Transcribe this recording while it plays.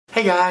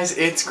Hey guys,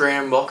 it's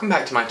Graham. Welcome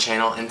back to my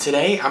channel, and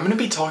today I'm going to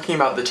be talking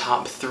about the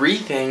top 3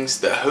 things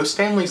that host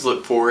families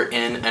look for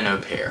in an au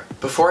pair.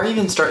 Before I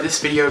even start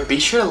this video, be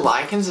sure to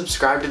like and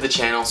subscribe to the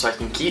channel so I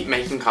can keep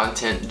making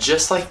content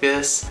just like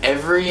this.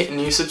 Every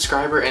new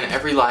subscriber and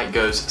every like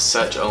goes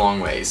such a long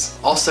ways.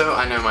 Also,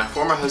 I know my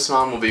former host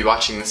mom will be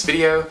watching this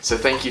video, so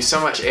thank you so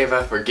much,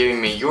 Ava, for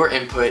giving me your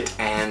input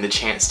and the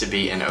chance to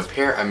be an au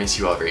pair. I miss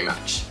you all very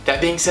much.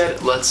 That being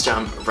said, let's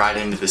jump right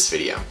into this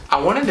video.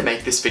 I wanted to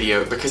make this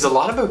video because a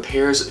lot of au pairs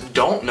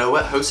don't know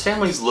what host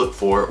families look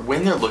for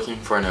when they're looking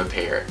for an au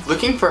pair.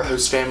 Looking for a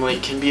host family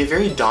can be a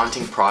very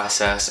daunting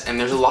process, and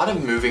there's a lot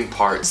of moving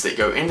parts that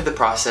go into the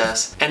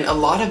process, and a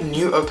lot of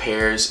new au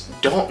pairs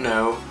don't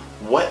know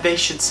what they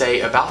should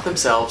say about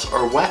themselves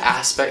or what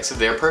aspects of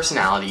their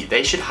personality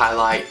they should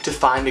highlight to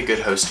find a good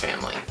host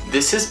family.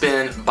 This has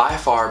been by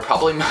far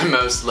probably my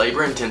most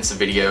labor-intensive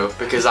video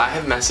because I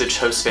have messaged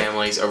host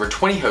families, over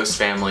 20 host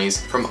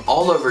families from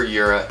all over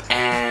Europe,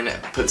 and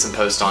put some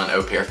posts on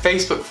au pair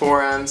Facebook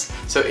forums.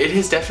 So it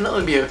has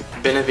definitely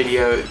been a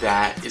video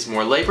that is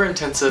more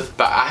labor-intensive,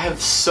 but I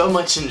have so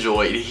much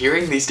enjoyed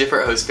hearing these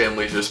different host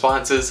families'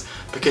 responses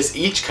because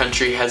each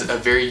country has a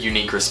very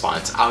unique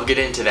response. I'll get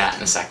into that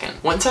in a second.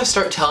 Once I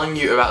start telling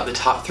you about the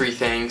top 3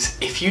 things,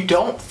 if you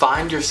don't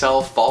find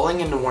yourself falling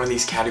into one of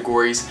these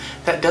categories,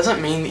 that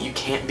doesn't mean that you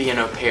can't be an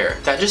au pair.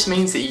 That just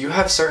means that you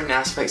have certain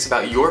aspects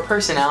about your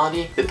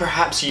personality that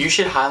perhaps you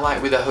should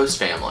highlight with a host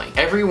family.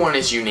 Everyone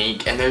is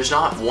unique, and there's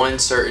not one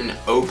certain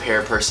au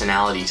pair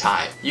personality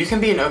type. You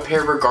can be an au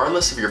pair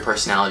regardless of your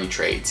personality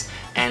traits,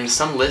 and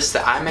some list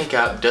that I make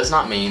up does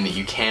not mean that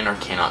you can or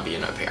cannot be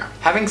an au pair.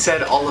 Having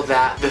said all of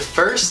that, the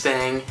first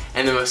thing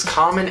and the most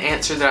common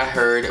answer that I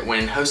heard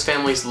when host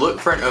families look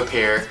for an au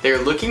pair,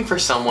 they're looking for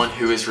someone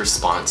who is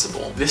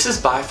responsible. This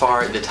is by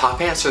far the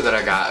top answer that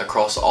I got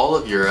across all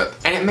of Europe,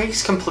 and it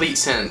makes complete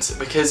sense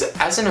because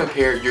as an au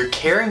pair, you're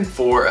caring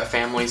for a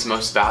family's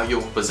most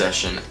valuable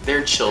possession,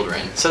 their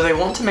children. So they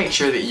want to make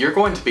sure that you're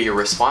going to be a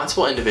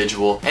responsible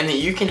individual and that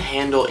you can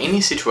handle any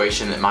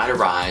situation that might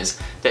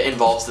arise that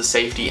involves the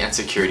safety and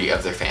security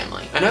of their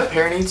family. An au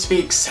pair needs to be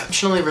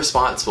exceptionally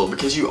responsible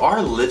because you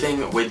are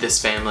living with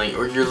this family,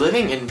 or you're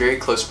living in very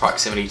close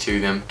proximity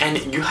to them,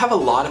 and you have a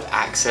lot of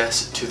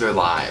access to their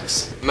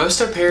lives.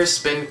 Most au pairs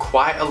spend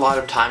quite a lot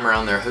of time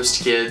around their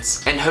host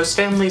kids, and host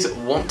families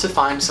want to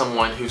find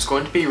someone who's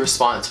going to be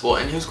responsible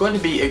and who's going to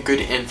be a good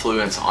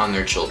influence on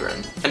their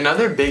children.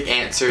 Another big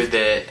answer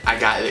that I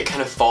got that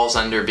kind of falls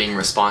under being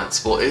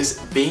responsible is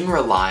being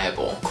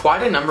reliable.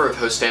 Quite a number of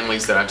host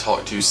families that I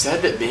talked to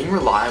said that being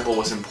reliable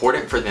was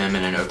important for them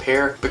in an au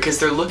pair because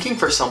they're looking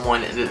for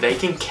someone that they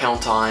can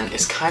count on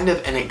as kind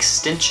of an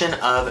extension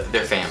of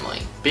their family.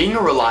 Being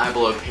a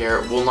reliable au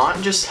pair will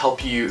not just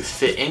help you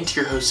fit into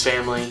your host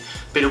family,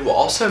 but it will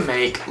also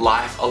make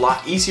life a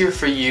lot easier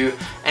for you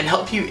and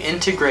help you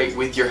integrate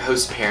with your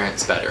host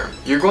parents better.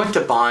 You're going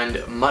to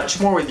bond much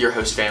more with your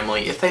host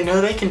family if they know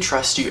they can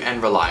trust you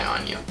and rely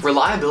on you.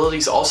 Reliability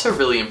is also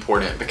really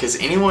important because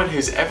anyone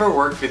who's ever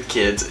worked with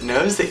kids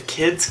knows that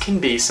kids can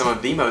be some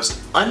of the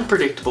most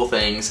unpredictable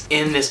things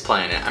in this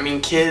planet. I mean,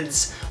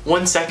 kids,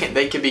 one second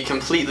they could be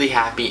completely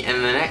happy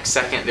and the next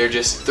second they're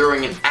just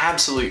throwing an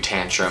absolute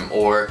tantrum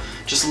or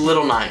just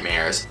little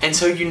nightmares. And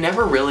so you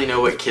never really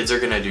know what kids are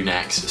gonna do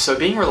next. So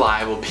being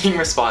reliable, being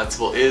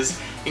responsible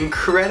is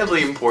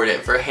incredibly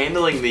important for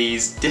handling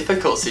these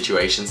difficult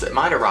situations that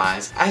might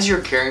arise as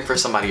you're caring for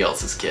somebody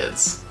else's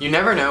kids. You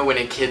never know when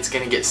a kid's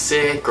gonna get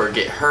sick or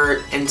get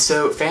hurt, and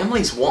so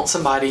families want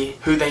somebody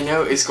who they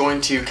know is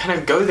going to kind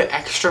of go the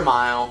extra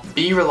mile,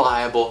 be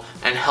reliable,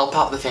 and help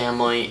out the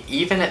family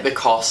even at the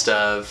cost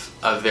of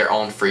their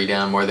own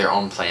freedom or their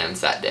own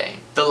plans that day.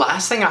 The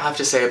last thing I have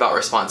to say about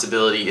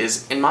responsibility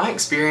is, in my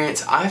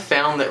experience, I've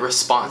found that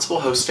responsible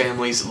host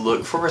families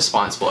look for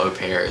responsible au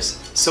pairs.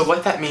 So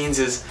what that means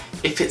is,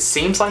 if it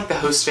seems like the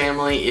host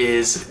family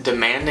is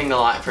demanding a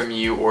lot from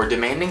you or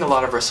demanding a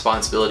lot of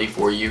responsibility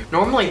for you,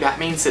 normally that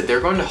means that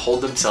they're going to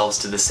hold themselves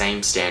to the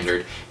same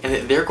standard and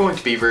that they're going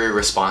to be very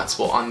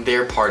responsible on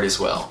their part as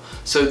well.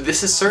 So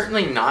this is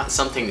certainly not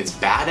something that's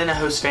bad in a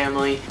host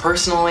family.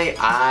 Personally,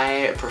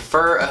 I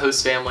prefer a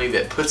host family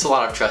that puts a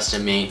lot of trust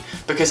in me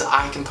because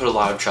I can put a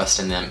lot of trust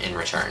in them in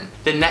return.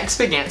 The next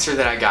big answer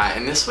that I got,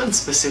 and this one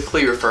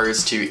specifically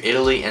refers to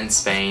Italy and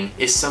Spain,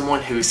 is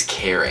someone who's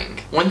caring.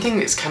 One thing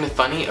that's kind of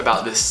funny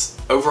about this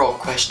overall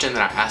question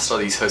that I asked all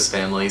these host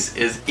families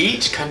is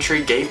each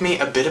country gave me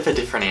a bit of a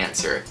different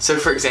answer. So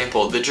for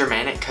example, the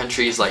Germanic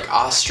countries like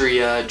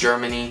Austria,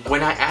 Germany,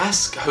 when I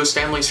ask host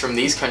families from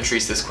these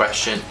countries this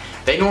question,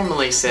 they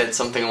normally said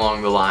something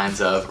along the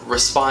lines of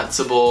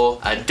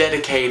responsible,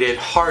 dedicated,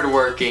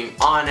 hardworking,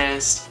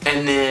 honest,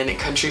 and then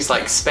countries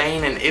like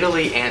Spain and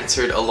Italy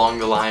answered along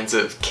the lines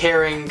of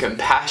caring,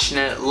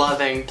 compassionate,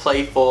 loving,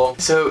 playful.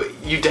 So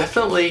you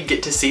definitely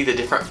get to see the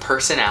different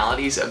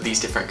personalities of these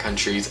different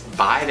countries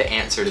by the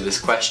answer to this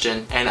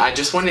question, and I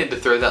just wanted to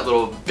throw that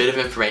little bit of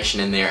information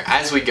in there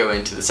as we go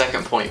into the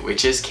second point,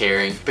 which is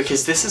caring,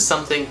 because this is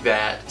something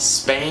that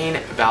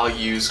Spain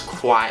values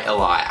quite a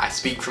lot. I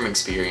speak from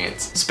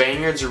experience.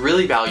 Spaniards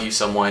really value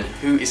someone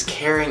who is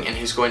caring and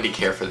who's going to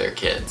care for their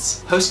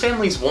kids. Host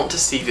families want to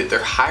see that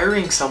they're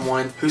hiring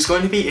someone who's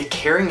going to be a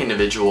caring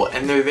individual,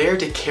 and they're there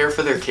to care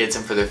for their kids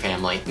and for their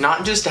family,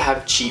 not just to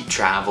have cheap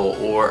travel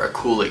or a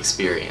cool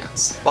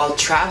experience. While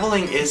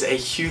traveling is a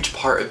huge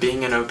part of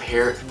being an au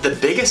pair, the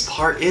biggest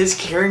part is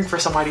caring for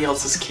somebody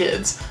else's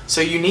kids.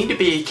 So you need to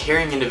be a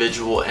caring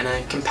individual and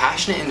a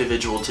compassionate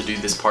individual to do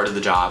this part of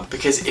the job,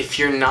 because if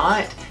you're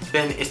not,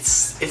 then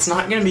it's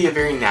not going to be a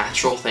very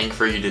natural thing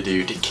for you to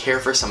do, to care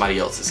for somebody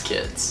else's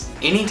kids.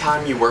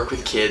 Anytime you work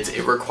with kids,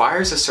 it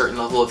requires a certain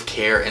level of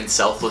care and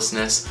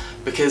selflessness,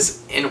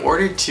 because in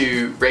order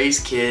to raise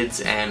kids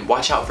and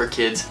watch out for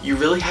kids, you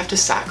really have to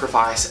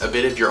sacrifice a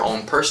bit of your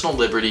own personal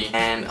liberty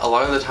and a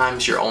lot of the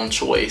times your own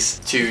choice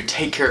to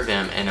take care of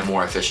them in a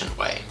more efficient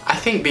way. I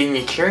think being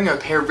a caring au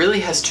pair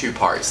really has two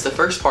parts. The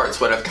first part is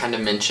what I've kind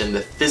of mentioned,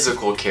 the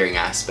physical caring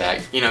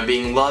aspect, you know,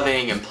 being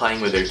loving and playing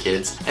with their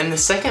kids. And the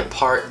second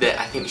part that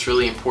I think is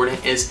really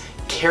important is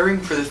caring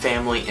for the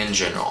family in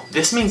general.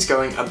 This means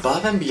going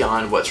above and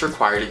beyond what's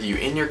required of you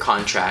in your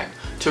contract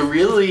to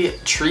really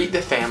treat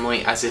the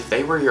family as if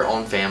they were your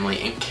own family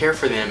and care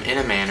for them in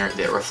a manner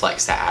that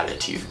reflects that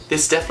attitude.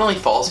 This definitely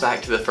falls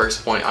back to the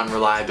first point on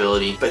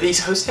reliability, but these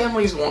host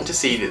families want to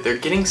see that they're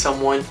getting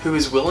someone who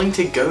is willing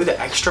to go the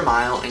extra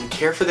mile and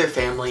care for their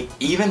family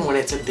even when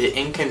it's a bit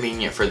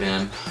inconvenient for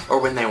them or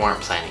when they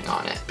weren't planning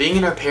on it. Being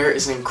an au pair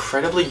is an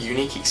incredibly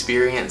unique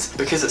experience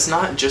because it's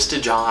not just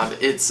a job,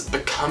 it's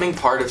becoming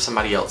part of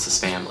somebody else's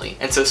family.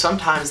 And so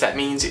sometimes that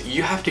means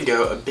you have to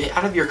go a bit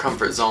out of your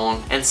comfort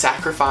zone and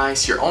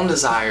sacrifice your own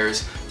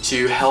desires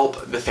to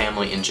help the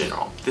family in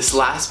general. This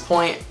last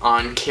point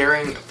on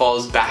caring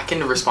falls back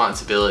into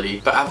responsibility,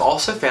 but I've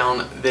also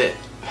found that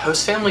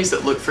host families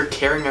that look for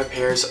caring au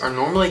pairs are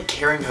normally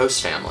caring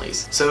host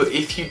families. So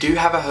if you do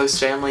have a host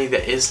family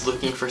that is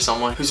looking for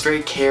someone who's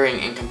very caring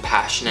and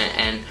compassionate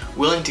and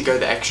willing to go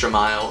the extra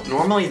mile,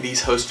 normally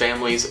these host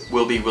families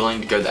will be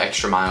willing to go the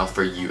extra mile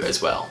for you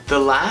as well. The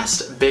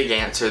last big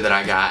answer that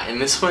I got,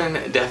 and this one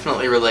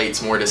definitely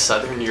relates more to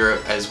Southern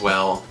Europe as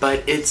well,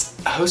 but it's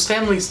host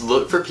families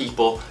look for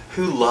people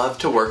who love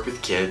to work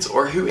with kids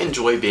or who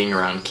enjoy being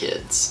around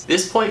kids.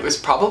 This point was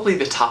probably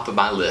the top of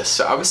my list,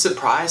 so I was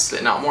surprised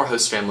that not more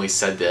host families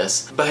said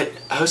this, but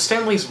host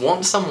families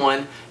want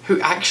someone who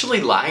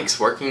actually likes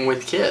working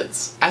with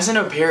kids. As an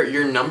au pair,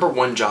 your number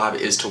one job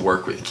is to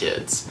work with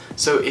kids.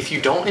 So if you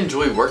don't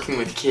enjoy working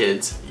with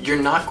kids,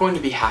 you're not going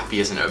to be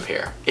happy as an au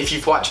pair. If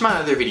you've watched my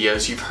other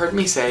videos, you've heard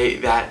me say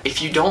that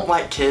if you don't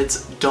like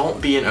kids, don't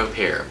be an au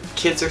pair.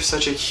 Kids are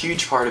such a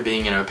huge part of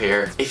being an au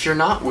pair. If you're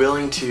not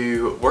willing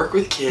to work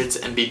with kids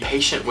and be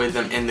patient with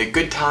them in the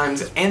good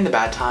times and the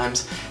bad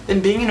times,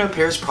 then being an au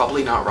pair is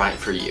probably not right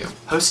for you.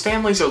 Host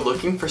families are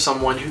looking for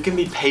someone who can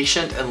be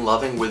patient and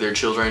loving with their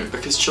children,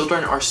 because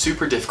children are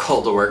super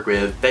difficult to work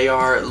with. They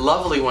are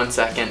lovely one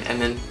second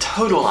and then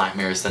total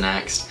nightmares the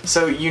next.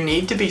 So you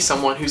need to be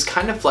someone who's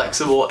kind of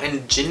flexible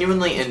and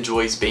genuinely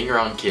enjoys being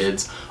around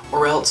kids,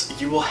 or else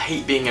you will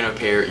hate being an au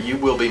pair. You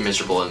will be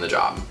miserable in the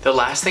job. The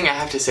last thing I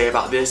have to say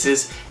about this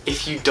is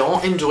if you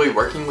don't enjoy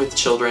working with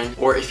children,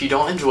 or if you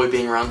don't enjoy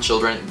being around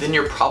children, then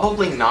you're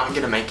probably not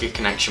going to make a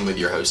connection with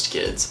your host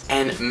kids.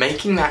 And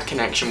making that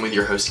connection with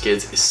your host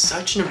kids is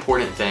such an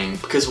important thing,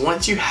 because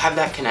once you have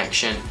that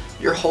connection,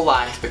 your whole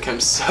life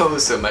becomes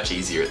so much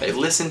easier. They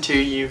listen to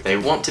you, they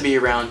want to be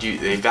around you,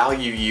 they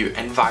value you,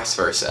 and vice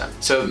versa.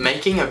 So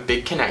making a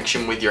big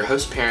connection with your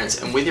host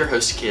parents and with your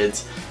host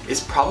kids is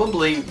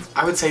probably,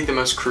 I would say, the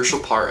most crucial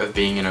part of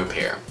being an au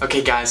pair.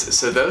 Okay guys,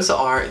 so those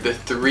are the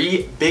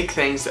 3 big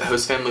things that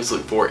host families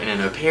look for in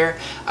an au pair.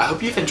 I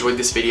hope you've enjoyed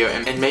this video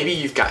and maybe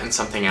you've gotten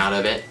something out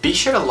of it. Be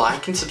sure to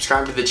like and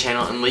subscribe to the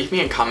channel and leave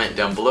me a comment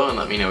down below and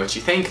let me know what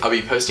you think. I'll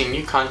be posting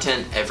new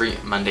content every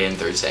Monday and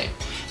Thursday.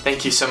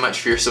 Thank you so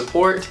much for your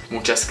support.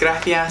 Muchas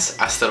gracias.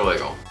 Hasta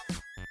luego.